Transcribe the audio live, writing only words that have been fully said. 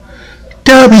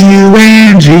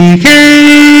WNGK.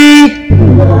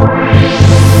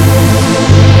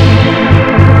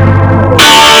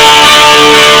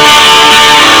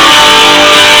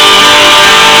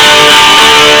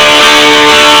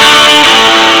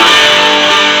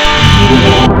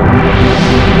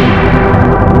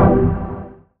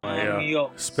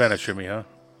 Spanish for me, huh?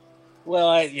 Well,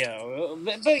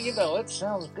 but it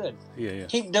sounds good. Yeah.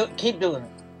 Keep doing it.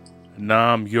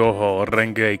 Nam Yoho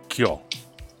Renge Kyo.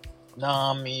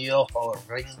 Nam Yoho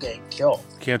Renge Kyo.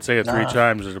 Can't say it three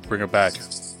times to bring it back.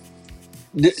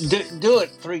 Do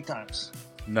it 3 times.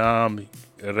 Nam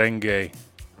Renge.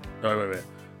 No, wait.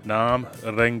 Nam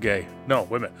Renge. No,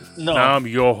 wait a minute. No. Nam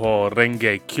Yoho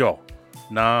Renge Kyo.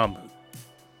 Nam.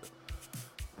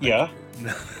 Yeah.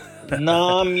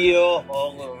 Nam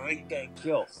Yoho Renge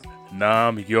Kyo.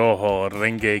 Nam Yoho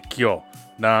Renge Kyo.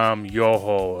 Nam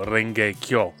Yoho Renge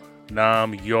Kyo.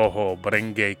 Nam Yoho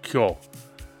Renge Kyo.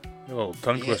 A little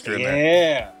tongue twister in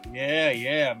there.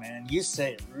 Yeah, man. You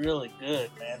say it really good,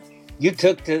 man. You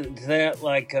took to that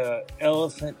like a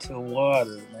elephant to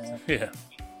water, man. Yeah.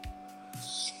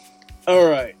 All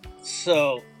right.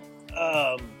 So,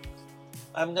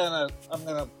 I'm gonna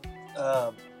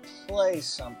play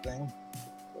something.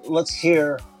 Let's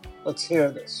hear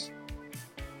this.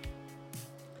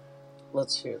 All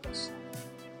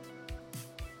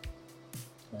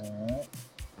right.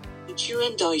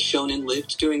 Nichiren Daishonin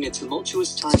lived during a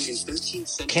tumultuous time in 13th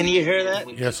century. Can you hear that?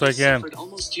 When yes, people I can. Suffered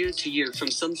almost year to year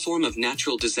from some form of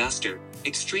natural disaster,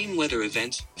 extreme weather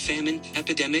event, famine,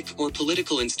 epidemic, or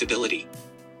political instability.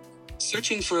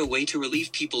 Searching for a way to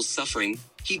relieve people's suffering,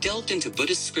 he delved into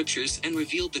Buddhist scriptures and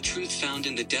revealed the truth found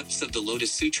in the depths of the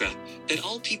Lotus Sutra, that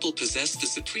all people possess the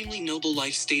supremely noble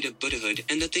life state of Buddhahood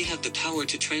and that they have the power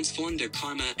to transform their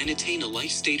karma and attain a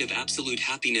life state of absolute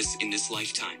happiness in this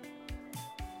lifetime.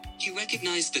 He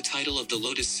recognized the title of the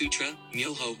Lotus Sutra,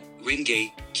 Myoho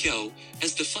Renge Kyo,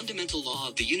 as the fundamental law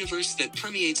of the universe that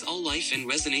permeates all life and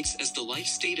resonates as the life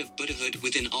state of Buddhahood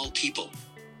within all people.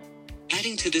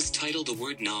 Adding to this title the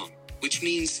word Nam, which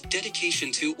means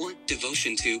dedication to or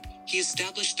devotion to, he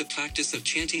established the practice of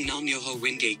chanting Nam Myoho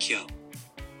Renge Kyo.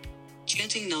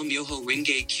 Chanting Nam Myoho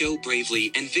Renge Kyo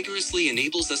bravely and vigorously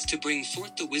enables us to bring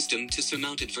forth the wisdom to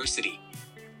surmount adversity.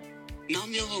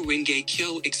 Nam Myoho Renge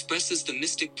Kyo expresses the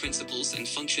mystic principles and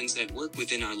functions at work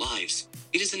within our lives.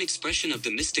 It is an expression of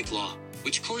the mystic law,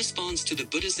 which corresponds to the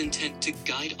Buddha's intent to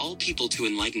guide all people to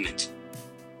enlightenment.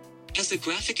 As a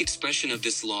graphic expression of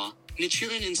this law,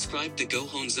 Nichiren inscribed the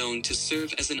Gohon Zone to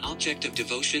serve as an object of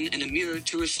devotion and a mirror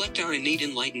to reflect our innate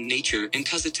enlightened nature and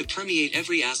cause it to permeate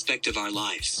every aspect of our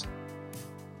lives.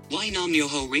 Why Nam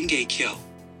Myoho Renge Kyo?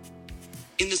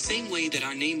 In the same way that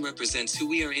our name represents who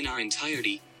we are in our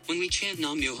entirety, when we chant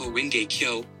Nam Myoho Renge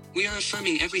Kyo, we are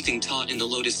affirming everything taught in the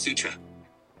Lotus Sutra.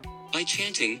 By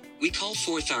chanting, we call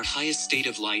forth our highest state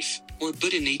of life, or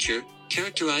Buddha nature,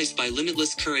 characterized by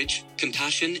limitless courage,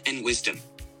 compassion, and wisdom.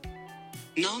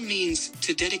 Nam means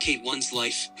to dedicate one's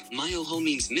life, Myoho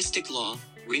means mystic law,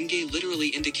 Renge literally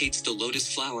indicates the lotus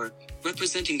flower,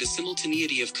 representing the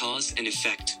simultaneity of cause and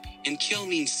effect, and Kyo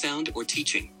means sound or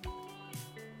teaching.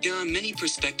 There are many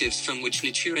perspectives from which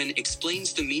Nichiren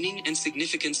explains the meaning and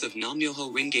significance of Nam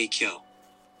Myoho Renge Kyo.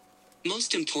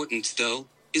 Most important, though,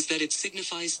 is that it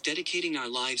signifies dedicating our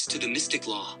lives to the mystic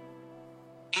law.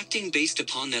 Acting based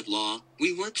upon that law,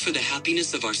 we work for the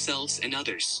happiness of ourselves and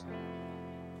others.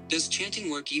 Does chanting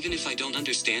work even if I don't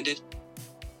understand it?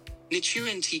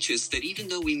 Nichiren teaches that even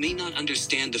though we may not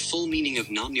understand the full meaning of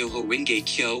Nam Myoho Renge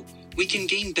Kyo, we can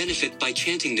gain benefit by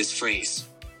chanting this phrase.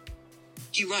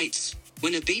 He writes,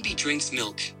 when a baby drinks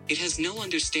milk, it has no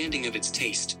understanding of its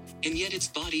taste, and yet its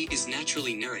body is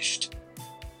naturally nourished.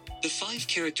 The 5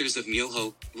 characters of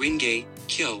Myoho Renge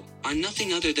Kyo are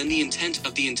nothing other than the intent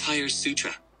of the entire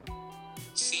sutra.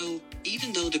 So,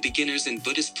 even though the beginners in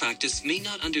Buddhist practice may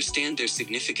not understand their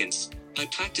significance, by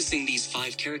practicing these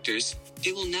 5 characters,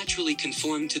 they will naturally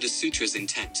conform to the sutra's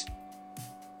intent.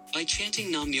 By chanting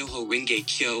Nam Myoho Renge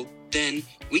Kyo, then,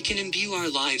 we can imbue our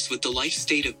lives with the life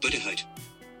state of Buddhahood.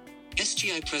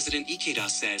 SGI President Ikeda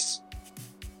says,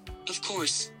 of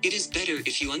course, it is better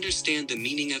if you understand the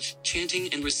meaning of chanting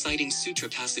and reciting sutra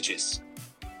passages.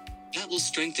 That will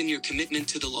strengthen your commitment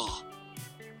to the law.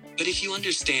 But if you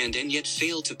understand and yet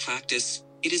fail to practice,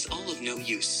 it is all of no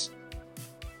use.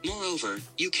 Moreover,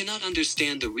 you cannot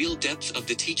understand the real depth of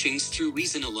the teachings through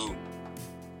reason alone.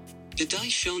 The Dai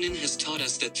Shonin has taught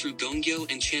us that through Gongyo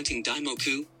and chanting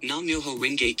Daimoku, Nam Myoho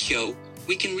Renge Kyo,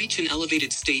 we can reach an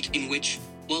elevated state in which,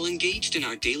 while engaged in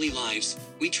our daily lives,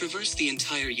 we traverse the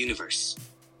entire universe.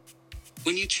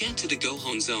 When you chant to the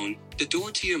Gohon Zone, the door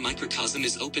to your microcosm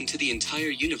is open to the entire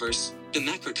universe, the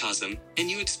macrocosm, and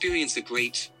you experience a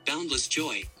great, boundless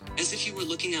joy, as if you were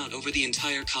looking out over the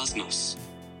entire cosmos.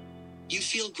 You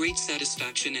feel great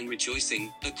satisfaction and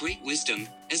rejoicing, a great wisdom,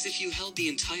 as if you held the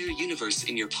entire universe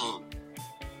in your palm.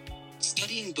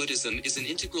 Studying Buddhism is an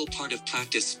integral part of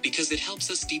practice because it helps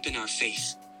us deepen our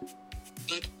faith.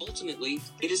 But ultimately,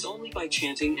 it is only by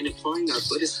chanting and applying our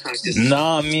Buddhist practice.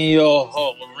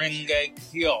 Nam-myoho Renge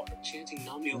Kyo. Chanting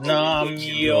Nam-myoho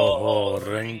Nam-myoho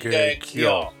Renge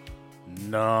Kyo.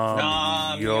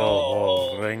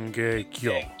 Nam-myoho Renge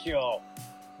Kyo. Kyo.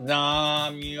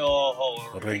 Nam-myoho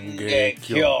Renge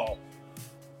Kyo.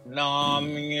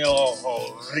 Nam-myoho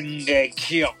Renge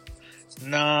Kyo.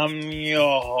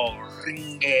 Nam-myoho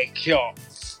Renge Kyo.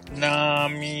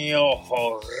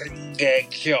 Nam-myoho Renge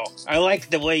Kyo. I like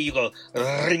the way you go,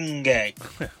 Renge.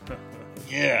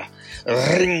 Yeah,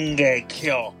 Renge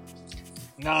Kyo.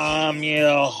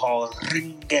 Nam-myoho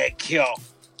Renge Kyo.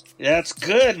 That's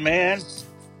good, man.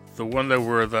 The one that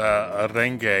where the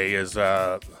renge is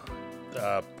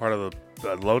part of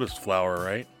the lotus flower,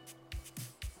 right?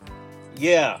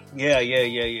 Yeah.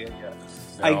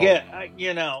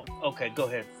 No. Okay, go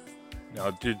ahead.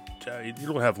 Now, you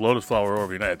don't have lotus flower over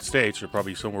the United States. You're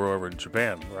probably somewhere over in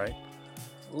Japan, right?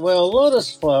 Well,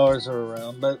 lotus flowers are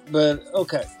around, but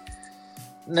okay.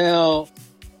 Now,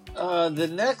 the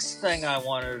next thing I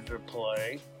wanted to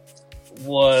play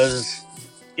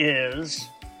is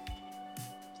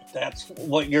that's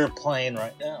what you're playing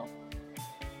right now.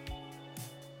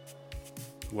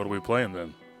 What are we playing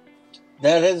then?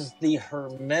 That is the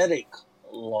Hermetic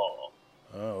law.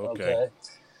 Oh, okay.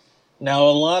 Now,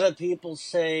 a lot of people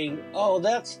say, oh,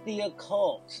 that's the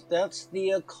occult. That's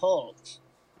the occult.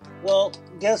 Well,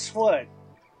 guess what?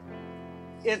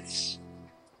 It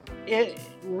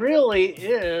really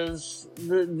is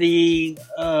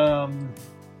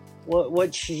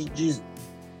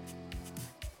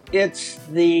it's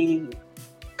the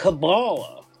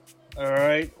Kabbalah, all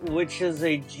right, which is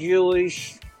a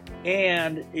Jewish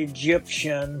and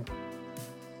Egyptian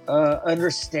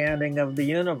understanding of the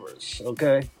universe.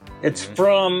 Okay, it's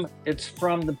from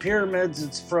the pyramids.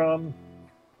 It's from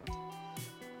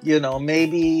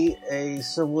maybe a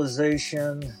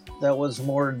civilization that was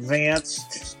more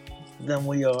advanced than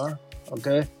we are.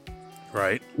 Okay,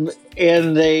 right,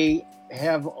 and they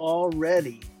have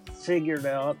already figured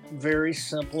out very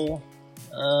simple,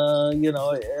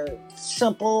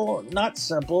 simple, not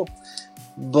simple,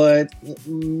 but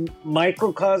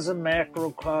microcosm,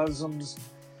 macrocosms,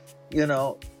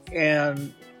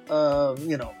 and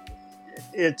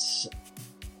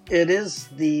it is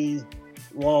the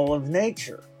law of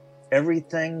nature.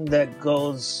 Everything that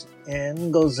goes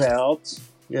in goes out.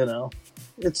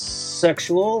 It's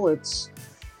sexual. It's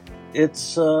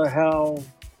how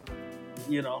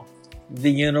the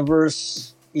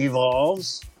universe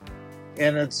evolves,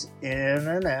 and it's in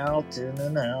and out, in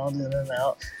and out, in and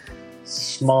out.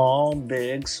 Small,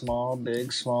 big, small,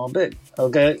 big, small, big.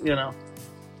 Okay,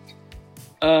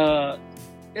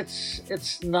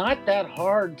 it's not that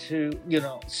hard to,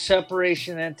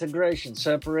 separation, integration.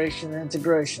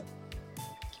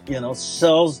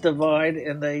 Cells divide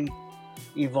and they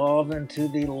evolve into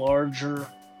the larger,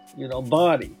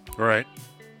 body. right.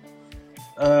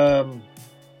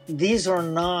 These are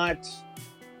not,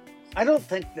 I don't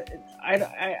think that,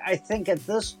 I think at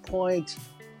this point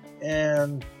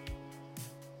in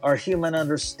our human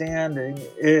understanding,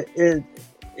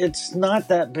 it's not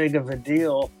that big of a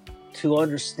deal to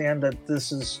understand that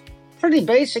this is pretty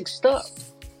basic stuff,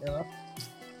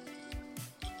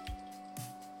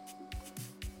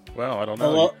 Well, I don't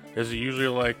know. Is it usually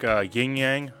like yin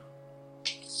yang?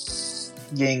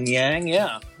 Yin yang,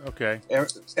 yeah. Okay.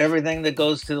 Everything that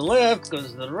goes to the left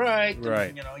goes to the right.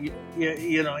 Right.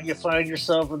 You find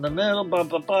yourself in the middle. Blah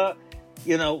blah blah.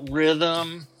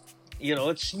 Rhythm.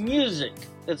 It's music.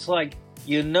 It's like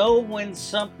when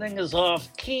something is off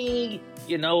key.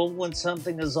 When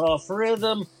something is off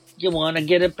rhythm. You want to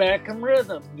get it back in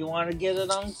rhythm. You want to get it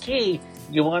on key.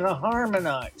 You want to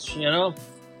harmonize.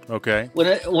 Okay.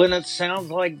 When it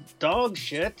sounds like dog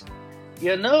shit.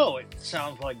 It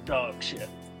sounds like dog shit.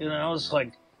 It's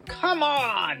like, come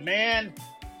on, man.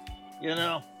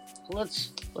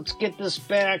 Let's get this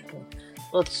back.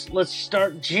 Let's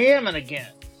start jamming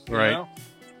again. Right.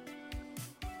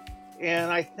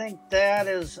 And I think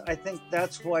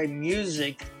that's why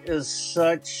music is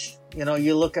such.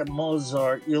 You look at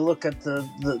Mozart. You look at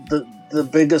the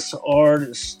biggest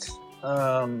artist.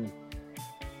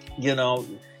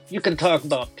 You can talk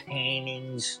about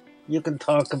paintings. You can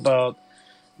talk about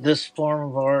this form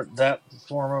of art, that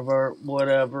form of art,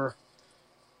 whatever.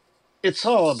 it's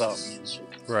all about music.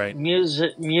 Right.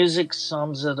 Music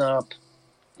sums it up,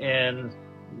 and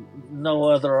no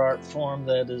other art form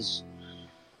that is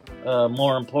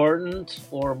more important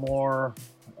or more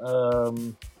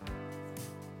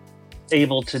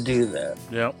able to do that.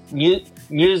 Yeah.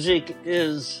 Music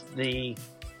is the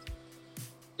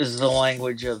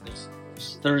language of the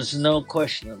universe. There's no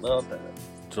question about that.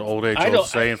 It's an old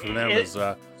saying from them is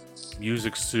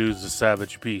music soothes the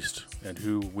savage beast, and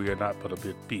who we are not but a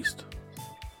beast.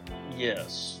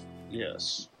 Yes.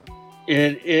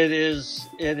 It is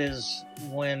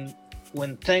when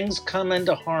things come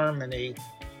into harmony,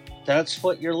 that's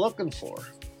what you're looking for.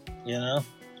 You know?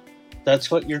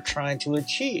 That's what you're trying to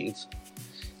achieve.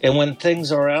 And when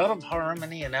things are out of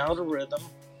harmony and out of rhythm,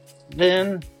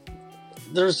 then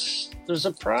there's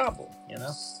a problem, you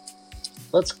know?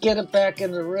 Let's get it back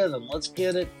into rhythm. Let's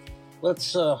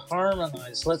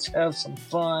harmonize. Let's have some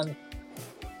fun.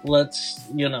 Let's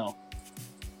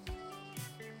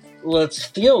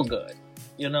feel good.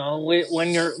 You know,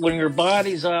 when your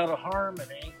body's out of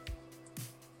harmony,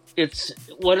 it's,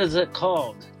 what is it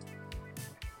called?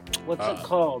 What's it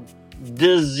called?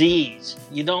 Disease.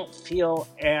 You don't feel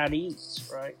at ease,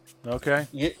 right? Okay.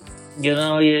 You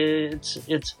know, it's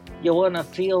you want to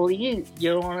feel ease.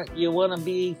 You want to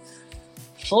be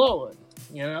flowing.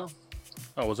 You know.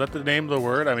 Oh, was that the name of the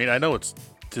word? I mean, I know it's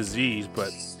disease,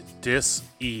 but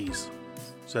dis-ease.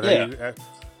 Is that how you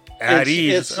at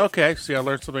ease? Okay. See, I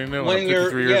learned something new when I'm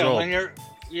 53 years old.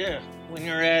 When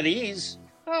you're at ease,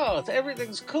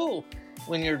 everything's cool.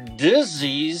 When you're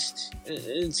diseased,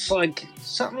 it's like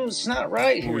something's not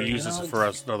right here. We use this for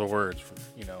us in other words,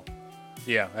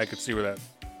 Yeah, I could see where that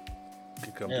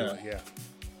could come to it. Yeah.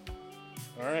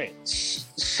 All right.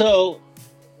 So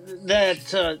that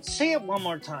say it one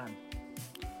more time.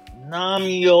 Nam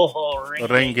Yoho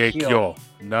Renge Kyo.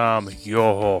 Nam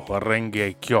Yoho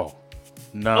Renge Kyo.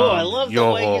 Nam I love the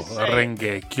Yoho way you say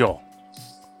Renge Kyo.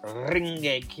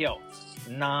 Renge Kyo.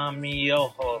 Nam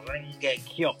Yoho Renge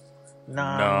Kyo.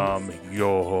 Nam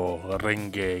Yoho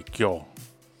Renge Kyo.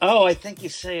 Oh, I think you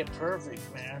say it perfect,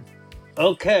 man.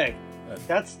 Okay.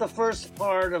 That's the first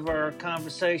part of our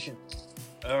conversation.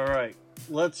 All right.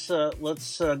 Let's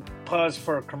pause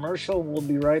for a commercial. We'll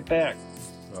be right back.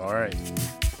 All right.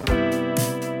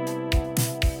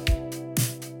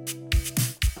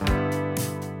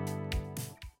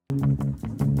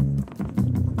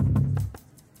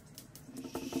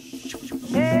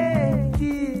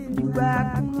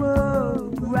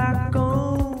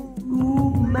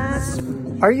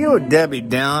 Are you a Debbie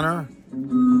Downer?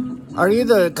 Are you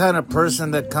the kind of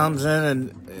person that comes in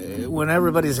and when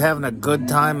everybody's having a good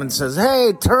time and says,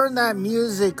 "Hey, turn that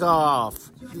music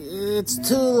off. It's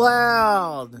too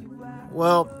loud"?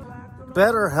 Well,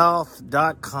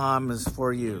 BetterHealth.com is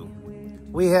for you.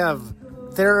 We have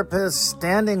therapists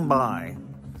standing by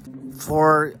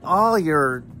for all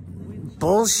your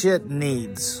bullshit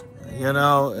needs. You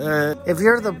know, if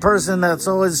you're the person that's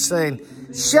always saying,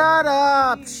 shut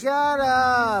up,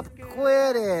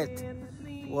 quit it.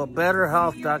 Well,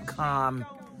 BetterHealth.com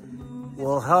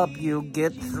will help you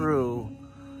get through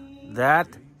that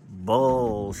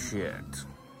bullshit.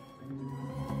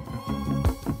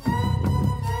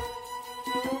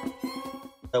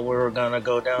 We were going to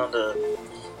go down to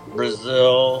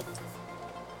Brazil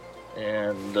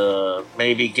and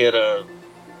maybe get a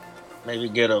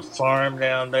farm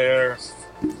down there,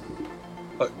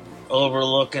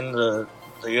 overlooking the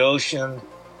ocean.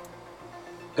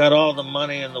 Got all the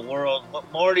money in the world. What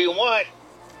more do you want?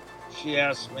 She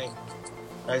asked me.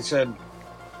 I said,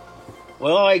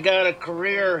 well, I got a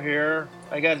career here.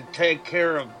 I got to take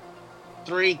care of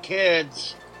 3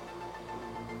 kids.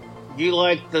 You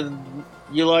like to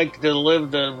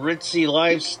live the ritzy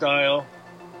lifestyle.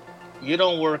 You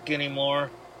don't work anymore.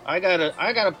 I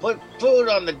gotta put food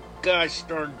on the gosh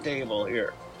darn table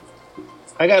here.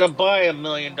 I gotta buy $1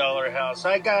 million house.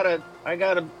 I gotta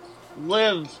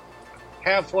live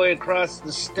halfway across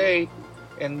the state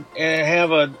and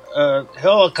have a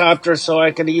helicopter so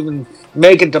I can even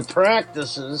make it to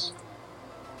practices.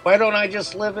 Why don't I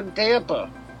just live in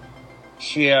Tampa?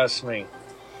 She asked me.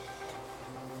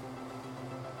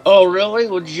 Oh, really?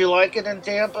 Would you like it in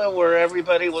Tampa, where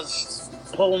everybody was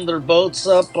pulling their boats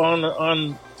up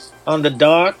on the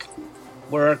dock,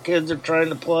 where our kids are trying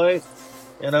to play?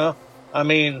 You know, I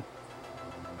mean,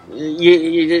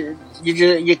 you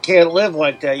can't live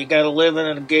like that. You got to live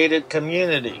in a gated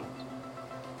community.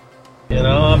 You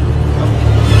know,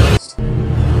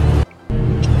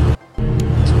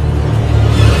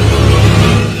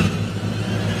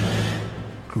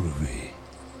 Groovy.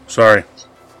 Sorry.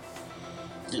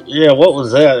 Yeah, what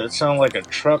was that? It sounded like a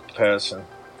truck passing.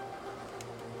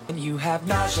 And you have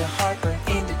nausea, heartburn,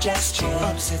 indigestion,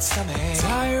 upset stomach,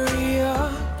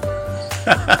 diarrhea.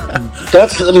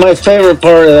 That's my favorite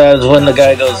part of that is when the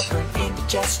guy goes,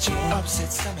 Indigestion,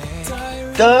 upset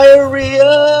stomach,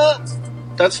 diarrhea.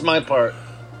 That's my part.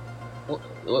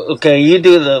 Okay, you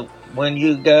do the when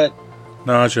you got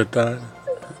Nausea,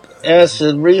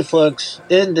 acid reflux,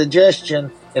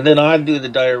 indigestion, and then I do the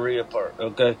diarrhea part.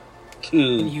 Okay,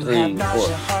 2, 3, 4.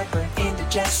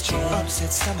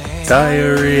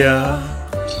 diarrhea.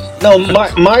 No,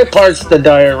 my part's the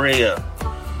diarrhea.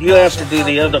 You have to do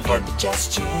the other part.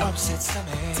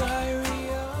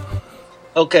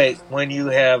 Okay, when you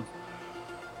have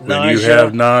When you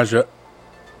have nausea,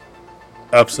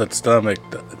 upset stomach.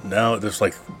 Now there's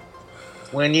like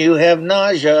when you have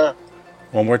nausea,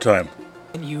 one more time.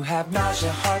 And you have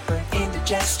nausea, heartburn,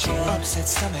 indigestion, upset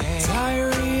stomach,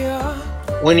 diarrhea.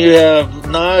 when you have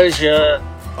nausea,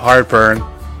 Heartburn.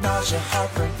 Nausea,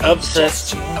 heartburn,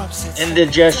 upset,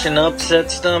 indigestion,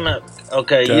 upset stomach.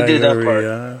 Okay, you do that part.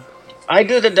 Diarrhea. I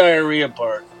do the diarrhea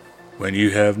part. When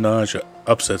you have nausea,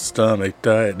 upset stomach,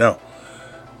 diet. No.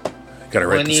 Gotta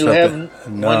write When this you stuff have,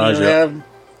 down. when you have,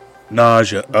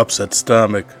 Nausea, upset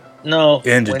stomach, no,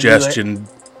 indigestion.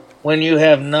 When you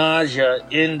have nausea,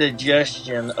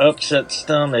 indigestion, upset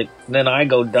stomach, then I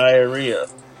go diarrhea.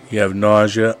 You have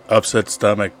nausea, upset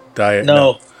stomach, diet.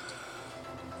 No.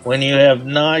 When you have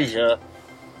nausea,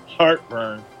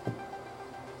 heartburn,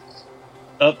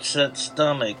 upset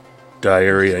stomach.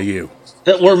 Diarrhea, you.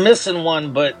 That we're missing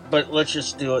one, but let's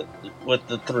just do it with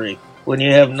the 3. When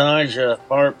you have nausea,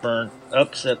 heartburn,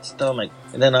 upset stomach,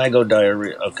 and then I go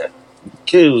diarrhea. Okay.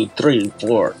 2, 3,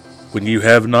 4. When you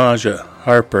have nausea,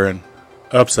 heartburn,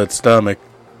 upset stomach.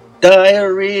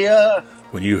 Diarrhea.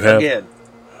 When you have Again.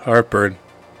 heartburn.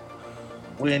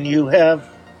 When you have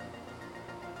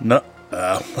No.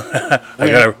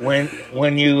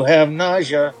 when you have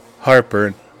nausea,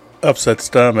 heartburn, upset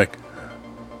stomach.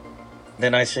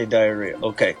 then I say diarrhea.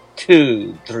 Okay.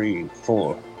 2, 3,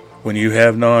 4. When you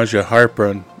have nausea,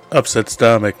 heartburn, upset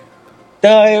stomach.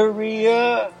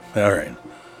 Diarrhea. All right.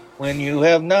 When you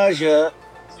have nausea,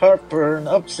 heartburn,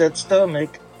 upset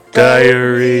stomach.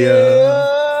 Diarrhea.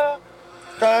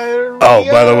 Diarrhea. Oh,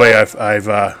 by the way,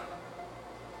 I've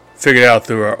figured out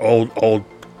through our old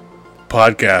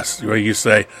podcast where you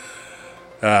say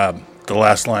the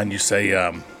last line. You say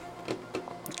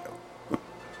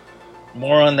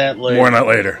More on that later. more on that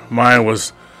later. Mine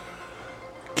was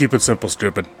keep it simple,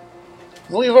 stupid.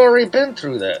 We've already been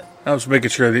through that. I was making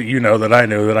sure that you know that I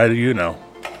knew that you know.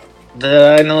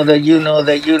 That I know that you know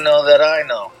that you know that I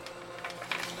know.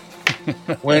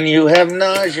 When you have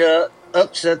nausea,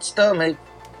 upset stomach.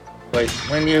 Wait,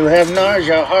 when you have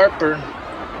nausea, heartburn.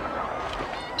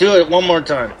 Do it one more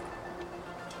time.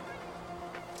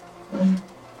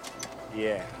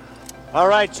 Yeah. All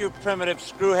right, you primitive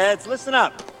screwheads, listen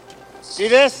up. See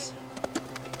this?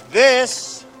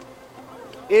 This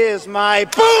is my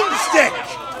boomstick!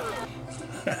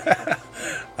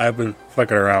 I've been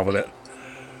fucking around with it.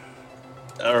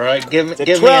 All right, give me The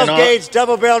an 12-gauge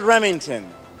double-barreled Remington.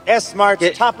 S-Mart's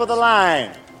Get- top of the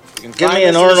line. You can give find me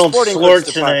an this in the Arnold sporting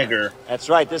goods Schwarzenegger. department. That's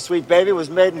right, this sweet baby was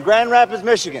made in Grand Rapids,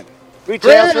 Michigan. Retails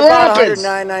Grand for about Rapids!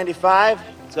 $109.95.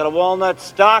 It's got a walnut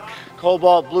stock,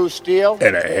 cobalt blue steel,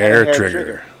 And a hair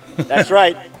trigger. That's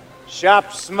right.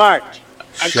 Shop smart.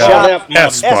 I Shop call that my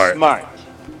S-Smart. S-Smart.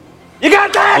 You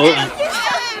got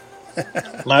that?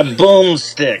 My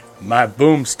boomstick. My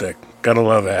boomstick. Gotta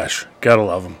love Ash. Gotta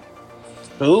love him.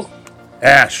 Who?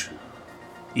 Ash.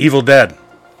 Evil Dead.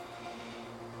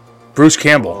 Bruce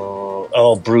Campbell.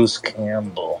 Oh, Bruce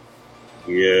Campbell.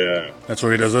 Yeah. That's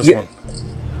where he does this Yeah. one.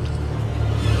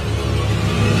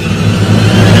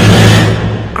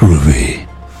 Groovy.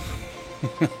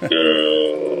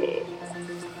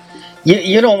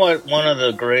 You know what? One of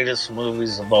the greatest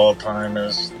movies of all time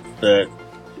is that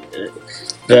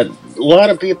a lot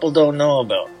of people don't know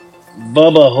about.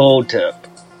 Bubba Hotep.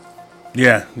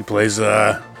 Yeah, he plays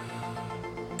Elvis.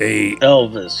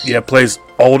 Yeah, plays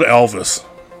old Elvis.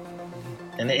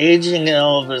 An aging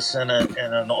Elvis in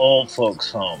an old folks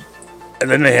home. And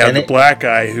then they have And the black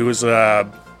guy who was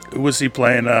he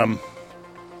playing?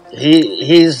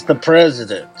 He's the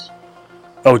president.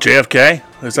 Oh, JFK?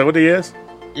 Is that what he is?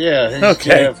 Yeah, he's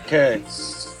Okay. JFK.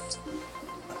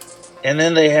 And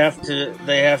then they have to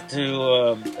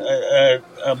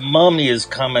a mummy is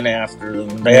coming after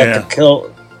them. They have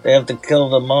to kill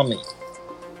the mummy.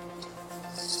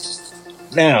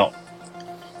 Now,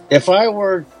 if I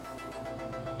were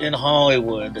in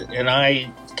Hollywood and I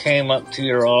came up to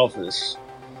your office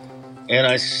and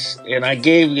I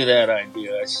gave you that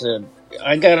idea, I said,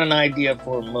 I got an idea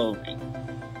for a movie.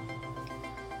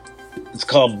 It's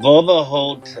called Bubba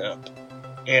Hotep,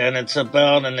 and it's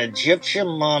about an Egyptian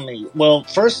mummy. Well,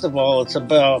 first of all, it's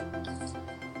about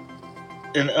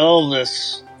an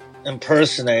Elvis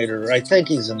impersonator. I think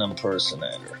he's an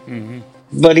impersonator,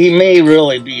 but he may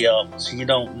really be Elvis. You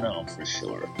don't know for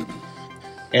sure.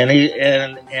 And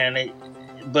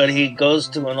but he goes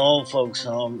to an old folks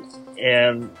home,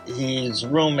 and he's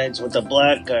roommates with a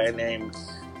black guy named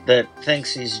that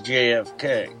thinks he's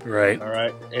JFK. Right. All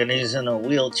right, and he's in a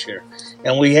wheelchair,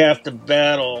 and we have to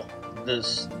battle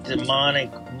this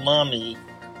demonic mummy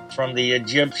from the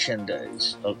Egyptian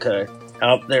days. Okay,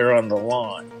 out there on the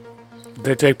lawn.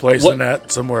 They take place in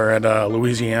that somewhere in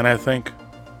Louisiana, I think.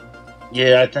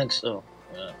 Yeah, I think so.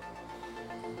 Yeah.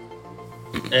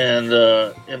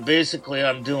 And basically,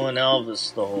 I'm doing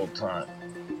Elvis the whole time.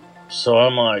 So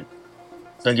I'm like,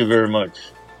 thank you very much.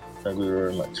 Thank you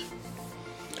very much.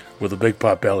 With a big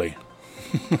pot belly.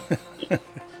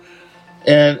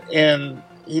 And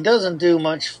he doesn't do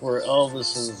much for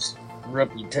Elvis's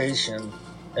reputation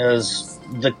as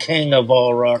the king of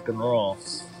all rock and roll.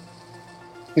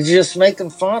 He's just making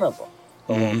fun of him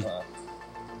the whole time.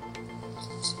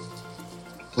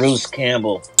 Bruce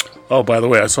Campbell. Oh, by the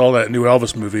way, I saw that new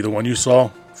Elvis movie, the one you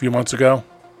saw a few months ago.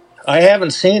 I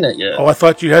haven't seen it yet. Oh, I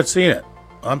thought you had seen it.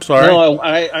 I'm sorry. No,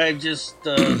 I just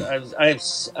I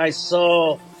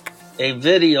saw a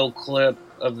video clip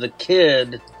of the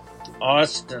kid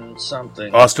Austin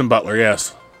something. Austin Butler,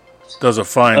 yes, does a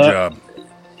fine job.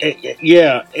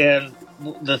 Yeah, and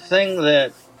the thing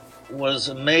that was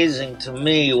amazing to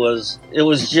me was it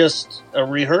was just a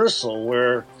rehearsal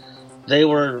where they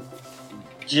were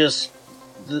just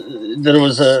there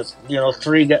was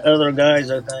three other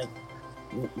guys, I think,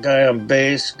 guy on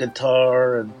bass,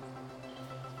 guitar,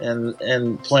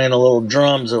 and playing a little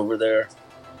drums over there,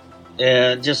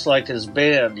 and just like his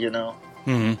band, and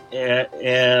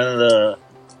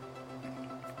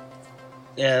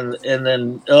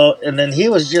then he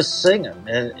was just singing,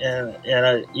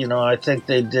 and I think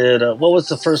they did. What was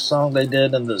the first song they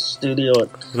did in the studio?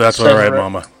 That's all right,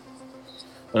 Mama.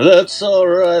 That's all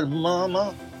right,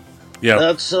 Mama. Yeah,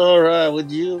 that's all right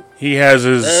with you. He has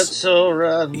his. That's all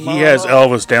right, Mama. He has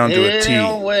Elvis down to a T.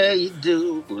 Any way you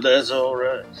do, that's all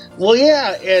right. Well,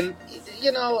 yeah, and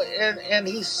and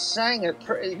he sang it.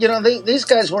 These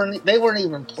guys weren't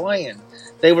even playing.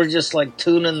 They were just like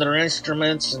tuning their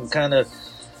instruments and kind of,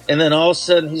 and then all of a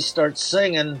sudden he starts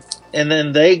singing, and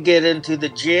then they get into the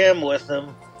jam with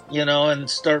him, and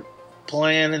start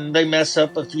playing, and they mess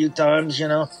up a few times,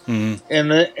 and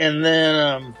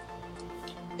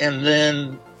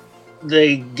then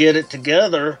they get it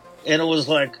together, and it was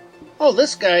like, oh,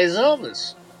 this guy is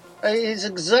Elvis. He's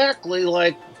exactly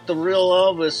like the real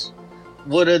Elvis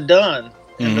would have done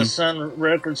in the Sun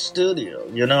Records studio,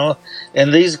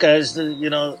 And these guys,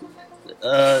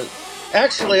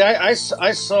 actually, I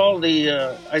saw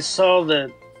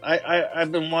that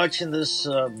I've been watching this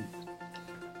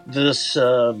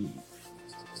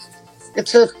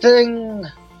it's a thing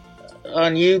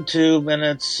on YouTube, and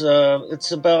it's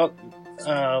about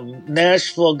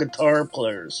Nashville guitar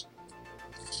players,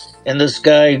 and this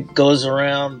guy goes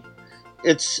around.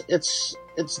 It's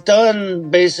done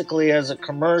basically as a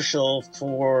commercial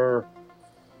for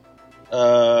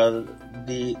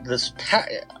this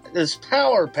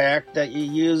power pack that you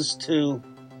use to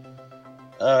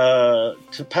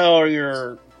power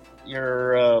your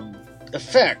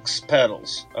effects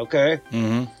pedals. Okay.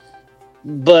 Mm-hmm.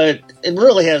 But it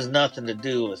really has nothing to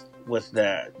do with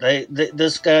that.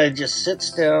 This guy just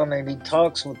sits down and he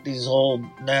talks with these old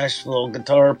Nashville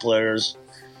guitar players.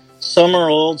 Some are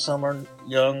old, some are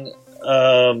young,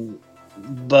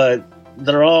 but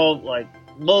they're all like,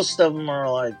 most of them are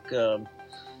like,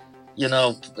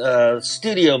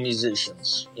 studio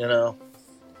musicians,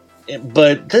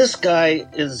 But this guy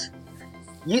is,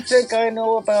 you think I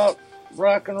know about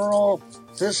rock and roll?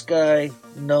 This guy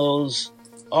knows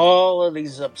all of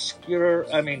these obscure,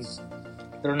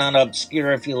 they're not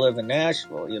obscure if you live in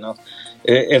Nashville,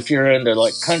 if you're into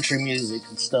like country music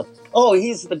and stuff. Oh,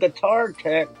 he's the guitar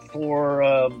tech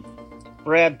for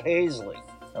Brad Paisley.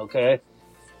 Okay.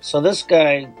 So this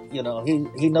guy,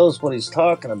 he knows what he's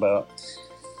talking about.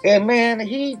 And man,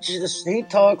 he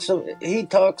talks about, he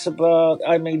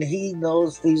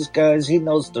knows these guys, he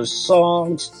knows their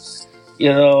songs.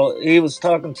 He was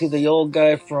talking to the old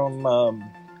guy from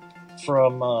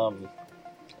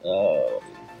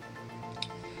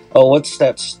what's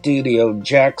that studio?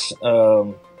 Jackson,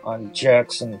 on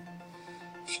Jackson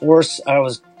Force. I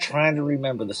was trying to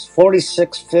remember this.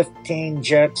 4615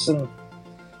 Jackson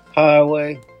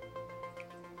Highway.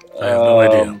 I have no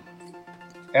idea.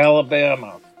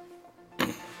 Alabama.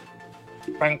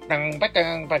 Turn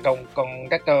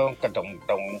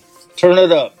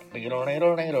it up.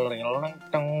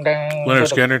 Leonard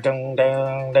Skinner.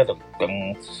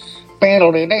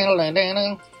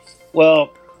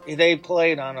 Well, they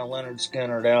played on a Leonard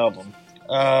Skinner album.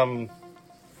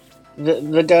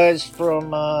 The guys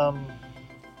from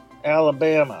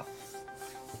Alabama.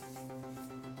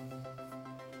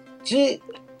 Gee,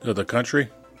 The country?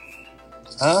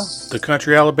 huh? The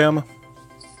country, Alabama?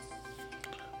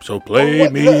 So play Well,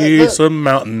 what- me the- some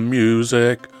mountain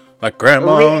music like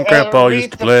Grandma and Grandpa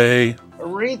used to play.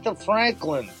 Aretha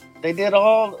Franklin. They did.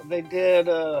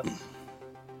 What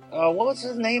was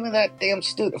the name of that damn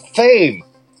studio? Fame.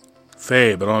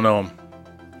 Fabe, I don't know him.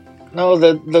 No,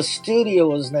 the studio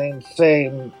was named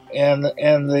Fame, and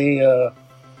the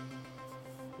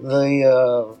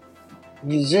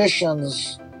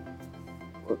musicians,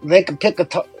 they could pick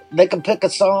a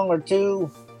song or two.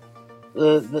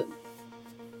 The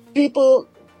people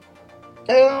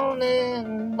down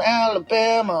in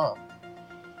Alabama,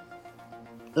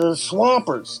 the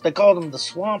Swampers, they called them the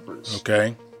Swampers.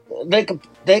 Okay. They could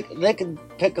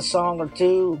pick a song or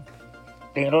two.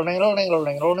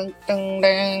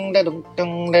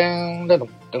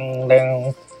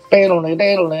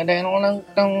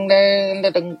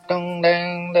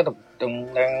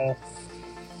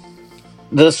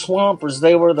 The Swampers,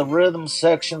 they were the rhythm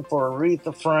section for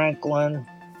Aretha Franklin.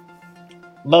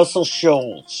 Muscle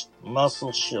Shoals.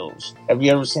 Have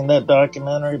you ever seen that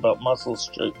documentary about Muscle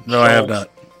Shoals? No, I have not.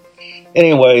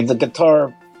 Anyway, the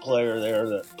guitar player there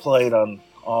that played on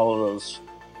all of those,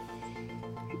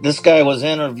 this guy was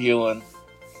interviewing,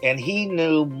 and he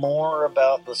knew more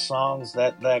about the songs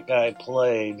that guy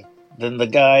played than the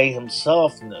guy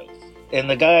himself knew. And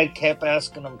the guy kept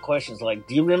asking him questions like,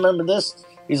 do you remember this?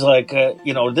 He's like,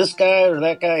 this guy or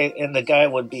that guy? And the guy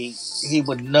he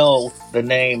would know the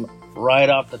name right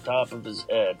off the top of his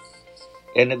head.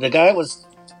 And the guy was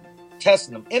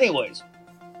testing him. Anyways,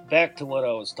 back to what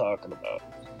I was talking about.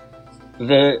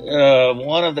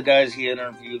 One of the guys he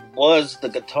interviewed was the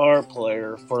guitar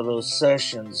player for those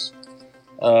sessions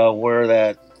for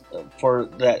that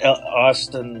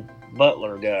Austin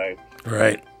Butler guy.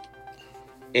 Right.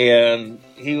 And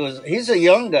he's a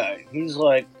young guy.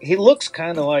 He looks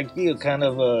kind of like you, kind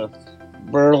of a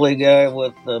burly guy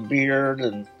with a beard,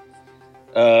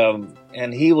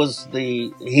 and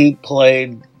he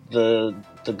played the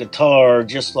guitar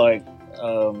just like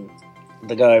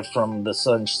the guy from the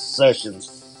Sun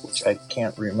Sessions, which I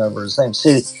can't remember his name.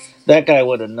 See, that guy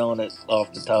would have known it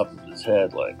off the top of his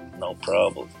head, like no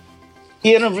problem.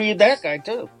 He interviewed that guy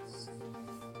too.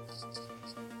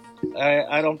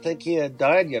 I don't think he had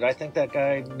died yet. I think that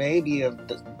guy maybe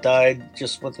have died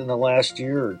just within the last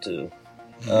year or two.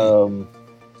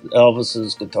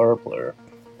 Elvis's guitar player.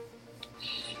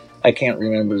 I can't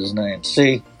remember his name.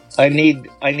 See, I need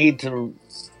to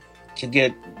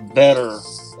get better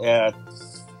at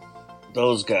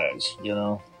those guys.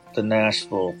 The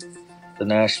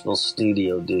Nashville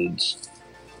studio dudes.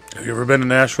 Have you ever been to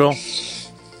Nashville?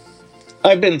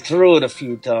 I've been through it a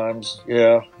few times.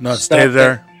 Yeah. Not stayed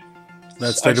there?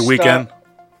 Not stayed the weekend?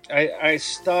 I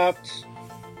stopped,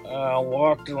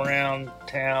 walked around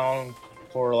town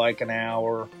for like an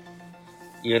hour,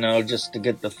 just to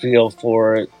get the feel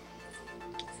for it.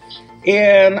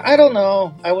 And I don't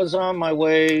know, I was on my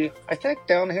way, I think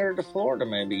down here to Florida,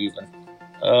 maybe even.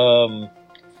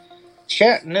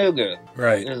 Chattanooga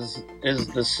Right. is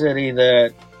the city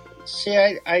that,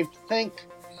 I think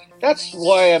that's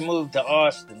why I moved to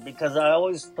Austin, because I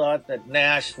always thought that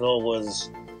Nashville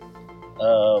was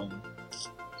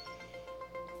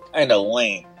kind of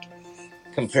lame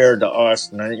compared to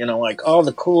Austin. Like all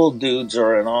the cool dudes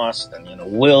are in Austin.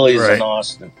 Willie's Right. in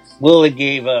Austin. Willie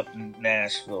gave up in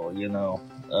Nashville.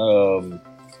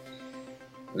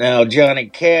 Now Johnny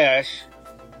Cash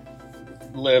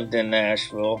lived in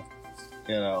Nashville.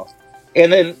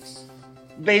 And then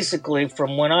basically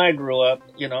from when I grew up,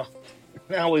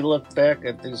 now we look back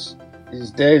at these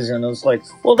days and it's like,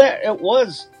 well, it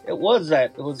was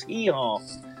hee-haw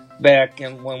back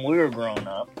when we were growing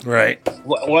up. Right.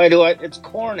 Why it's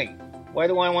corny. Why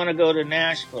do I want to go to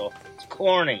Nashville? It's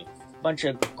corny. Bunch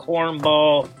of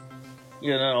cornball,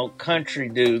 country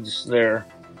dudes there.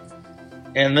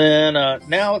 And then,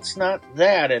 now it's not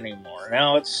that anymore.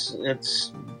 Now it's,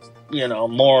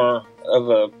 more of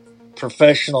a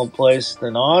professional place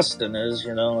than Austin is,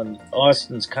 and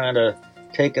Austin's kind of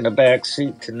taking a back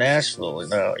seat to Nashville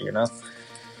now.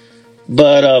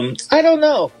 But I don't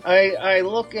know. I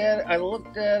looked at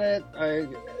it.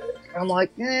 I'm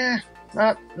like,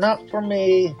 not for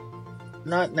me,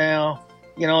 not now.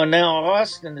 and now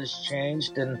Austin has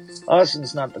changed, and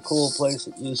Austin's not the cool place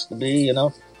it used to be,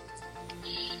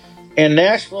 And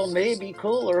Nashville may be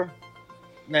cooler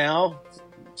now.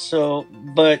 So,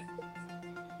 but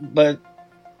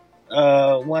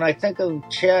when I think of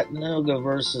Chattanooga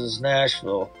versus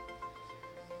Nashville,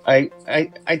 I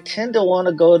tend to want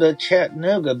to go to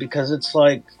Chattanooga because it's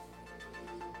like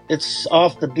it's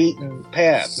off the beaten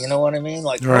path. You know what I mean?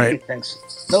 Like Right.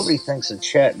 nobody thinks of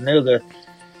Chattanooga.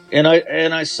 And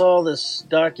I saw this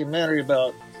documentary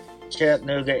about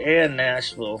Chattanooga and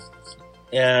Nashville,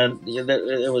 and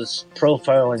it was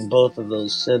profiling both of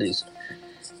those cities.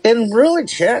 And really,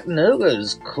 Chattanooga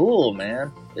is cool,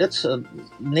 man. It's a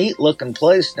neat looking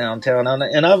place downtown,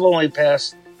 and I've only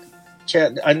passed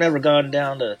I've never gone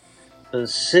down to the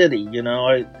city. You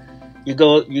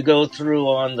go through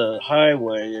on the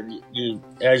highway, and you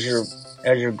as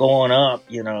you're going up,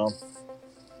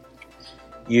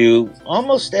 you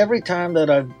almost every time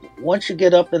that once you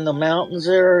get up in the mountains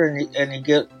there, and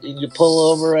you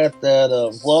pull over at that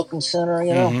Welcome Center,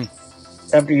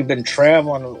 Mm-hmm. after you've been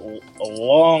traveling a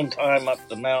long time up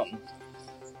the mountain,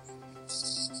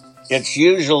 it's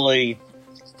usually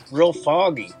real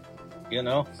foggy,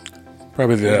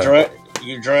 Probably the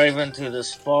You drive into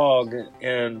this fog,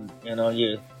 and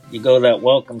you go to that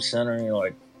Welcome Center, and you're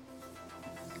like,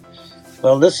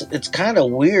 well, it's kind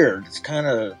of weird. It's kind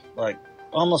of like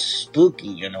almost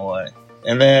spooky in a way.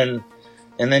 And then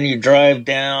you drive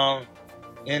down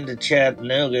into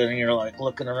Chattanooga, and you're like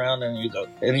looking around, and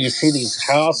you see these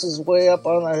houses way up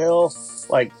on the hill,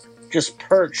 like just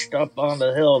perched up on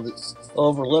the hill,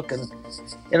 overlooking,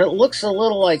 and it looks a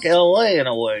little like LA in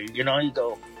a way. You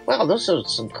go, wow, those are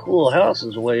some cool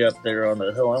houses way up there on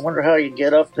the hill. I wonder how you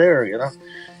get up there,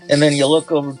 And then you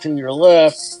look over to your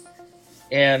left,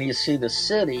 and you see the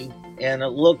city, and it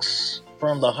looks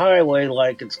from the highway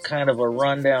like it's kind of a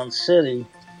rundown city,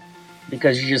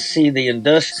 because you just see the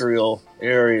industrial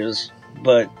areas,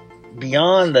 but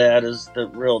beyond that is the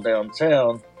real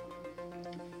downtown,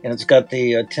 and it's got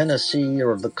the Tennessee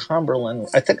or the Cumberland,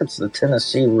 I think it's the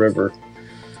Tennessee River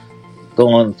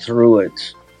going through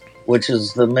it, which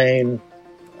is the main,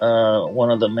 one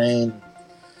of the main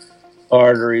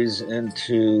arteries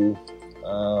into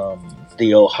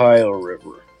the Ohio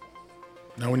River.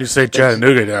 Now, when you say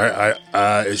Chattanooga,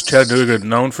 is Chattanooga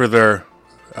known for their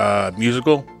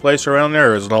musical place around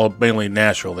there, or is it all mainly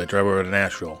Nashville? They drive over to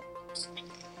Nashville.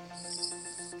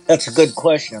 That's a good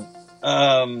question.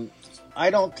 I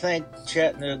don't think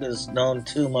Chattanooga is known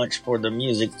too much for the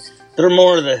music. They're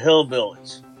more of the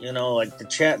hillbillies, like the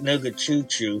Chattanooga Choo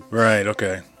Choo. Right,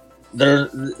 okay. There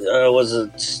was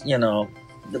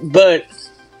but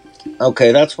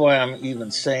okay, that's why I'm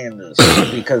even saying this,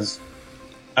 because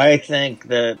I think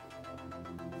that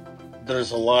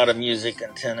there's a lot of music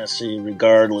in Tennessee,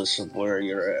 regardless of where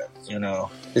you're at.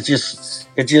 It's just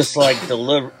like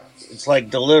it's like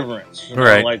Deliverance,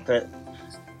 right? Like that.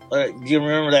 Do you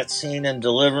remember that scene in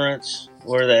Deliverance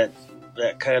where that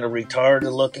kind of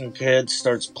retarded looking kid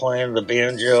starts playing the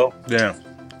banjo? Yeah.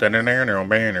 And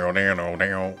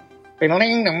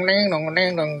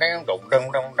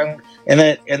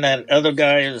that other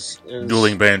guy is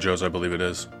dueling banjos, I believe it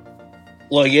is.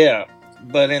 Well, yeah,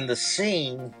 but in the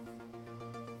scene,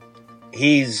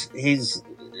 he's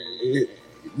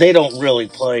they don't really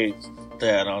play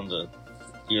that on the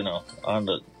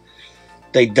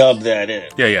they dub that in.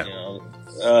 Yeah.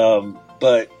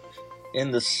 But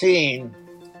in the scene,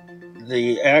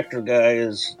 the actor guy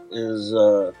is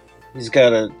he's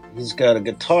got a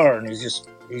guitar, and he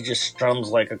just strums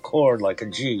like a chord, like a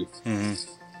G.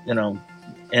 Mm-hmm.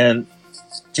 And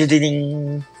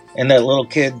ding, and that little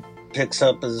kid picks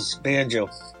up his banjo.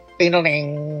 Ding,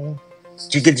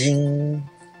 jing,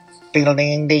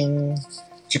 ding, ding,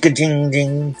 jing,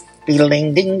 ding,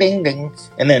 ding, ding, ding,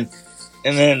 and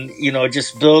then it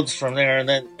just builds from there, and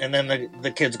then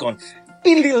the kid's going,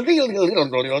 and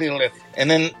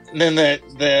then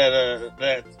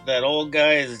that old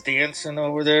guy is dancing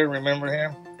over there. Remember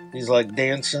him? He's like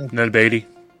dancing. Ned Beatty?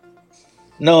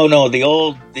 No, the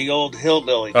old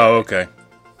hillbilly guy. Oh, okay.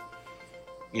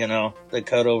 They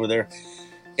cut over there,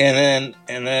 and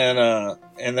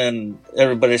then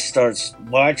everybody starts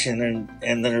watching,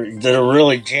 and they're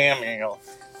really jamming,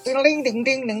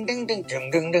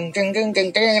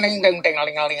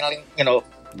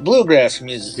 bluegrass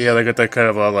music. Yeah, they got that kind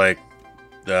of like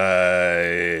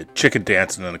chicken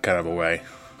dancing in a kind of a way,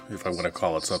 if I want to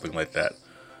call it something like that.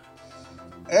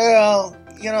 Well,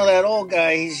 that old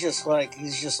guy, he's just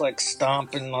like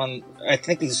stomping on, I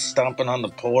think he's stomping on the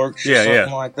porch or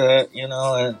something like that,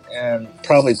 and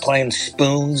probably playing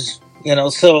spoons,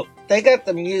 so they got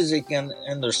the music and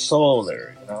their soul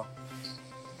there,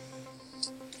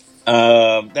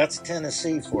 That's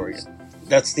Tennessee for you.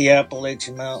 That's the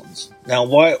Appalachian Mountains. Now,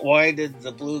 why did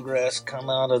the bluegrass come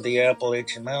out of the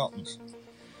Appalachian Mountains?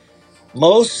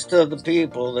 Most of the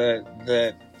people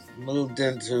that moved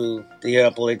into the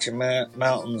Appalachian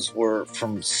Mountains were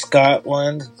from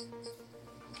Scotland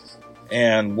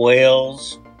and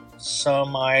Wales,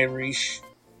 some Irish,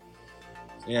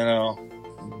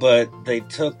 but they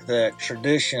took that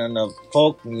tradition of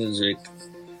folk music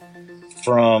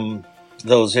from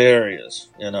those areas,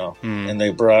 and they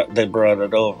brought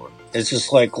it over. It's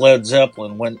just like Led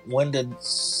Zeppelin. When did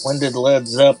Led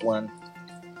Zeppelin,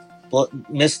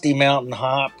 Misty Mountain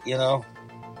Hop,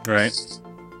 Right.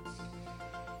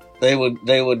 They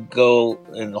would go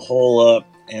and hole up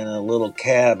in a little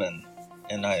cabin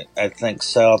in I think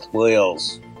South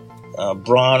Wales,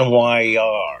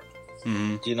 Bron-Y-Aur.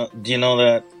 Mm-hmm. Do you know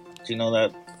that? Do you know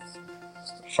that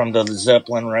from the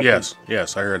Zeppelin record?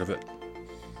 Yes, I heard of it.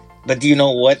 But do you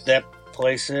know what that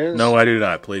place is? No, I do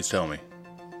not. Please tell me.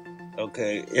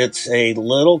 Okay, it's a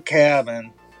little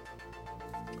cabin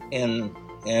in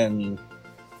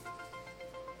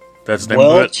That's the name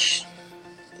of it? Welch.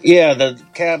 Yeah, the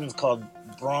cabin's called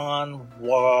Bron-Y-Aur.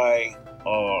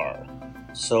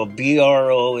 So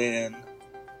Bron,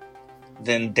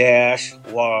 then dash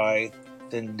Y,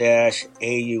 then dash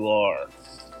AUR.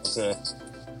 Okay,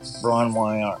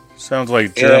 Bron-Y-Aur. Sounds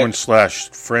like German /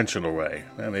 French in a way.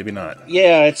 Maybe not.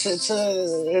 Yeah,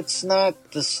 it's not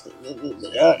this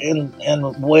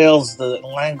in Wales. The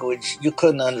language you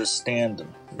couldn't understand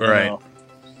them. Right.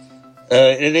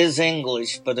 It is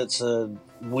English, but it's a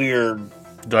weird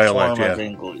Dialect, form of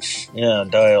English. Yeah,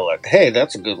 dialect. Hey,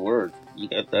 that's a good word. You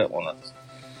got that one.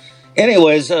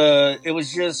 Anyways, it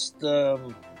was just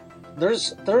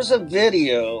there's a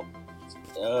video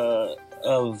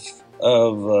of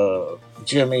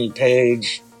Jimmy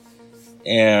Page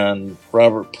and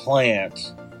Robert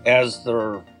Plant as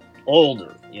they're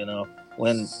older.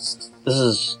 When this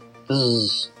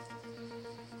is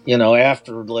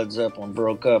after Led Zeppelin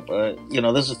broke up.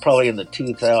 This is probably in the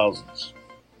 2000s,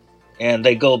 and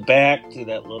they go back to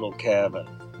that little cabin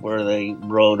where they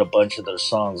wrote a bunch of their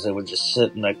songs. They would just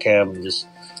sit in that cabin,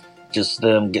 just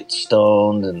them get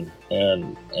stoned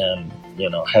and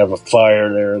have a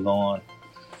fire there going,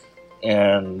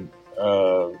 and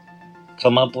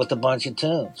come up with a bunch of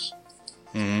tunes.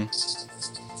 Mm-hmm.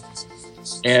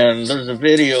 And there's a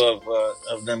video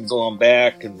of them going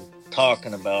back and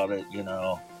talking about it,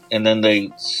 and then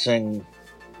they sing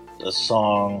a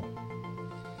song.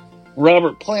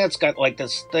 Robert Plant's got like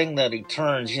this thing that he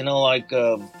turns, have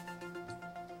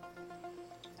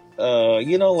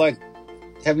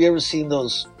you ever seen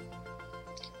those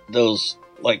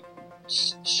like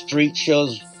street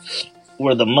shows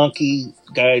where the monkey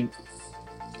guy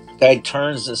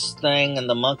turns this thing and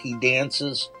the monkey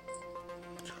dances?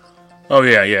 Oh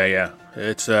yeah.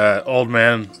 It's old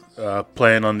man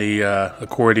playing on the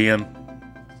accordion.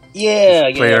 Yeah,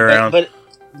 around.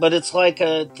 But it's like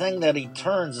a thing that he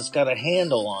turns. It's got a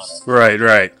handle on it.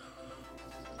 Right.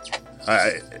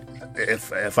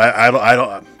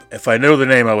 If I know the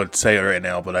name, I would say it right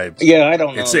now. But I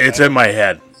don't know. It's in my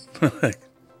head.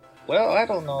 Well, I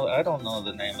don't know. I don't know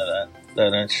the name of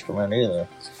that instrument either.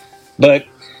 But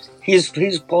he's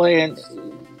playing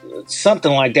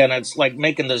something like that. And it's like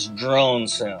making this drone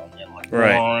sound, like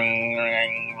right.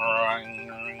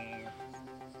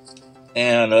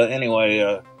 And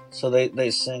anyway, so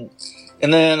they sing,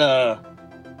 and then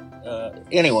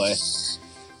anyway,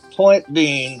 point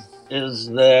being is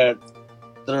that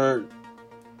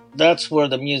that's where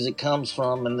the music comes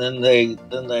from, and then they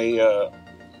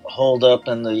hold up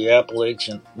in the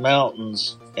Appalachian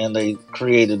Mountains, and they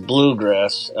created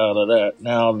bluegrass out of that.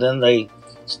 Now then they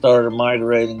started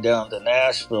migrating down to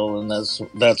Nashville, and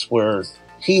that's where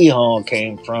Hee Haw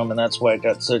came from, and that's why it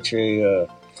got such a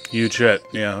huge hit.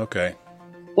 Yeah, okay.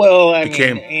 Well,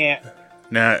 became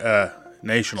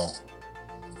national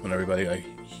when everybody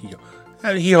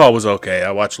Hee Haw was okay.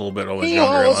 I watched a little bit when I was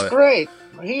younger. Hee Haw was great.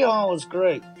 Hee Haw was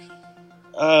great.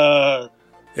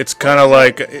 It's kind of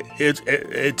like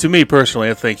it to me personally.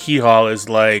 I think Hee Haw is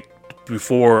like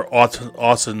before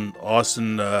Austin.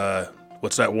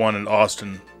 What's that one in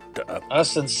Austin?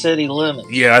 Austin City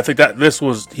Limits. Yeah, I think that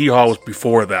Hee Haw was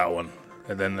before that one,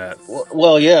 and then that.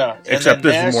 Well, yeah. Except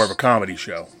this is more of a comedy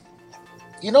show.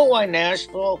 You know why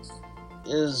Nashville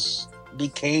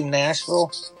became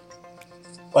Nashville?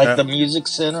 Like the music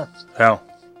center? How?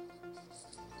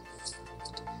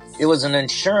 It was an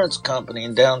insurance company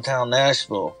in downtown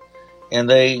Nashville, and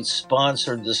they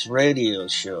sponsored this radio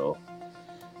show.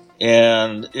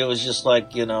 And it was just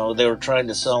like, they were trying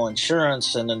to sell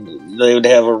insurance, and then they would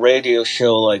have a radio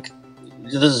show like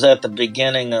this is at the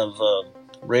beginning of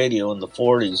radio in the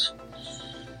 40s,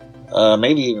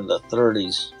 maybe even the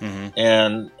 30s,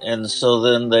 and so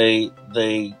then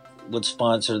they would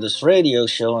sponsor this radio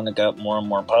show, and it got more and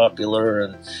more popular,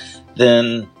 and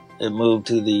then it moved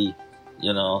to the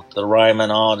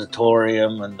Ryman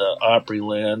Auditorium and the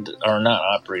Opryland, or not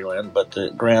Opryland, but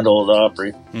the Grand Ole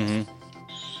Opry. Mm-hmm.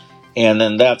 And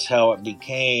then that's how it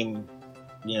became,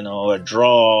 a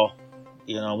draw.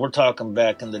 We're talking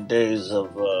back in the days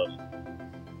of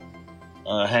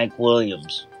Hank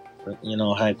Williams.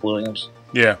 Hank Williams?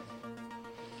 Yeah.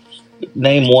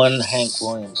 Name one Hank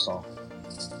Williams song.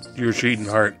 Your Cheating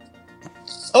Heart.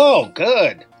 Oh,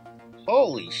 good.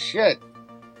 Holy shit.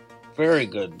 Very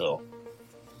good, Bill.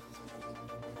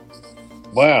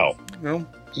 Wow. No.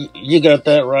 You got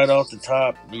that right off the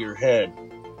top of your head.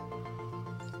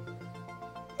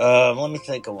 Let me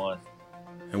think of one.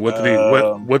 And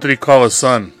what did he call his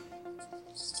son?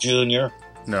 Junior.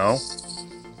 No.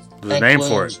 There's a Hank name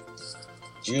Williams for it.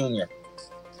 Junior.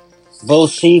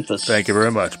 Bocephus. Thank you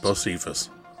very much, Bocephus.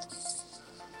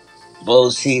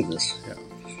 Bocephus. Yeah.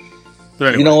 But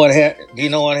anyway. Do you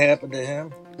know what happened to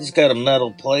him? He's got a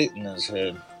metal plate in his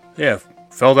head. Yeah,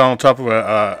 fell down on top of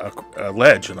a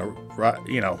ledge and out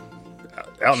in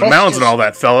the mountains and all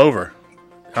that, fell over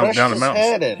down the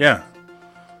mountains. Yeah,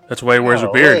 that's why he wears a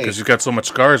beard, because he's got so much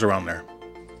scars around there.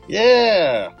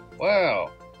 Yeah,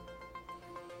 wow.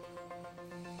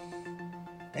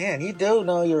 Man, you do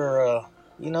know your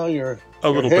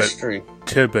history. Bit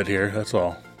tidbit here. That's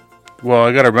all. Well,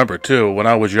 I got to remember too. When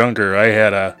I was younger, I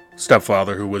had a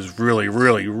stepfather who was really,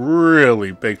 really,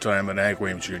 really big time in Hank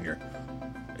Williams Jr.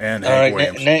 and Hank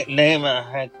Williams. Name a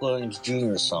Hank Williams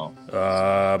Jr. song.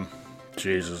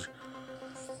 Jesus.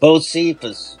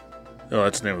 Bocephus. Oh,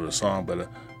 that's the name of the song, but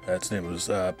that's the name of his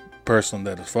person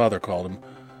that his father called him.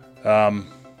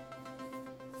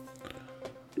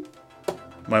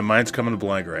 My mind's coming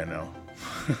blank right now.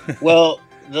 Well,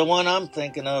 the one I'm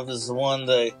thinking of is the one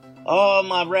that all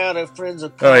my rowdy friends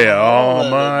are. Oh yeah, all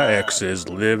my exes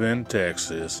live in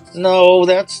Texas. No,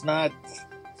 that's not.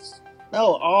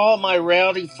 No, all my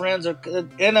rowdy friends are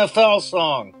NFL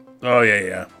song. Oh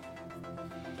yeah.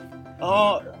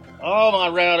 All my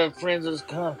rowdy friends is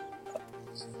come.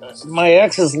 My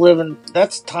ex is living.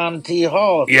 That's Tom T.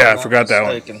 Hall. Yeah, I forgot that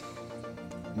one.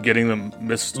 Getting them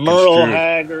misconstrued. Merle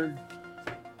Haggard,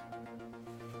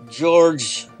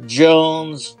 George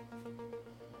Jones,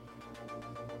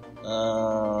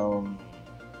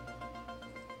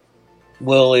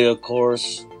 Willie, of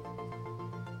course.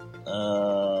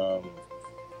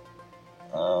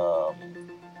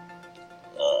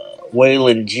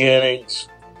 Waylon Jennings.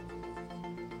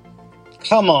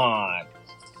 Come on.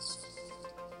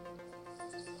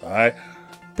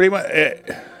 Pretty much.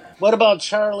 What about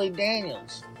Charlie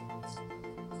Daniels?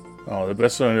 Oh, the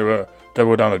best song ever.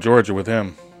 Double Down to Georgia with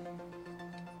him.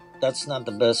 That's not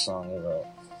the best song ever.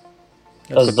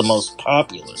 That's the most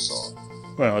popular song.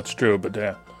 Well, it's true, but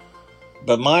yeah.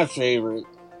 But my favorite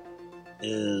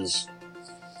is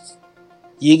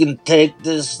 "You Can Take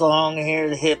This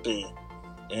Long-Haired Hippie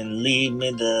and Leave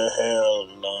Me the Hell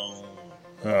Alone."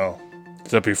 Oh.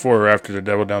 Is that before or after the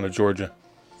Devil Down to Georgia?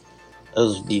 That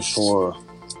was before.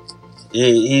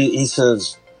 He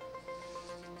says,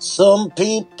 "Some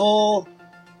people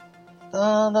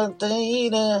don't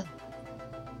think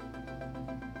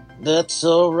that's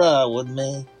alright with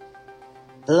me.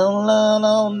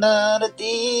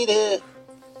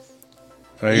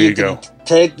 There you go.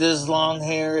 Take this long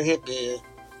hair hippie."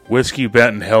 Whiskey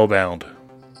Benton Hellbound.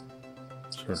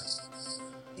 Sure.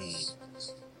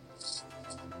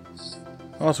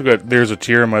 Also got There's a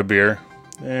Tear in My Beer.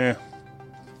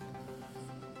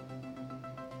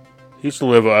 He used to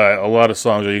live a lot of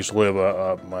songs I used to live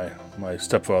my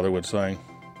stepfather would sing.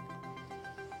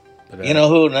 But, you know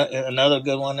who another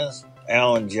good one is?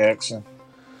 Alan Jackson.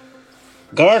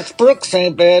 Garth Brooks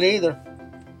ain't bad either.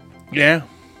 Yeah,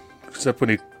 except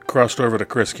when he crossed over to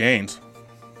Chris Gaines.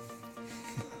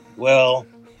 Well,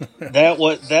 that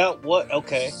was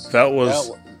okay. That was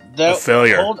a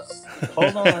failure.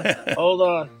 Hold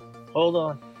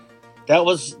on. That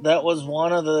was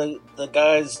one of the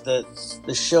guys that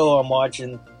the show I'm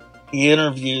watching. He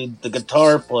interviewed the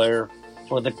guitar player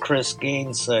for the Chris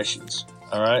Gaines sessions.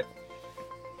 All right,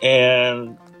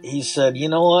 and he said, "You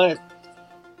know what?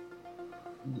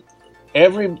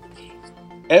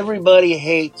 Everybody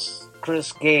hates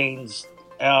Chris Gaines'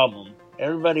 album.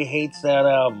 Everybody hates that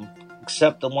album,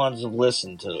 except the ones who've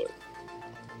listened to it."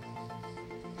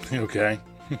 Okay.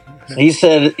 He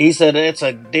said it's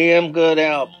a damn good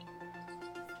album.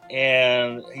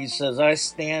 And he says, "I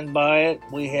stand by it.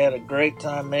 We had a great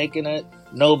time making it.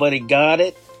 Nobody got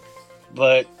it.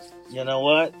 But you know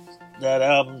what? That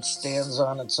album stands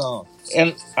on its own.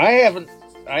 And I haven't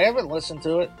listened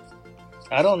to it.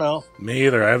 I don't know. Me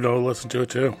either. I have to listen to it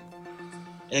too.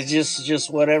 It's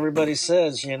just what everybody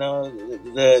says,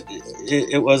 that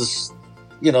it was,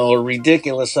 a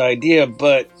ridiculous idea,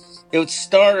 but it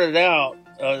started out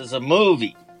as a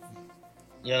movie.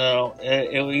 He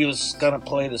was going to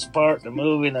play this part in the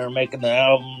movie, and they were making the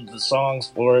album, the songs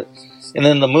for it. And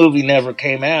then the movie never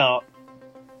came out,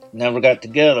 never got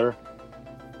together,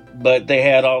 but they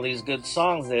had all these good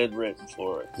songs they had written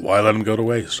for it. Why let them go to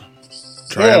waste?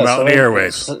 Try them out in the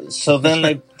airwaves. So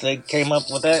then they came up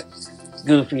with that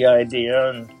goofy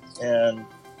idea, and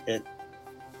it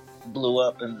blew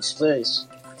up into space.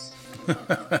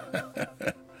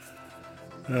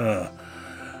 Well,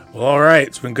 all right.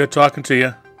 It's been good talking to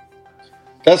you.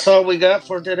 That's all we got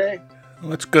for today.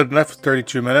 Well, that's good enough for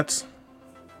 32 minutes.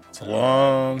 It's a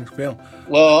long film.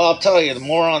 Well, I'll tell you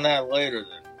more on that later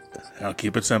then. I'll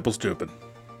keep it simple, stupid.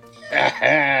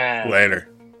 Later.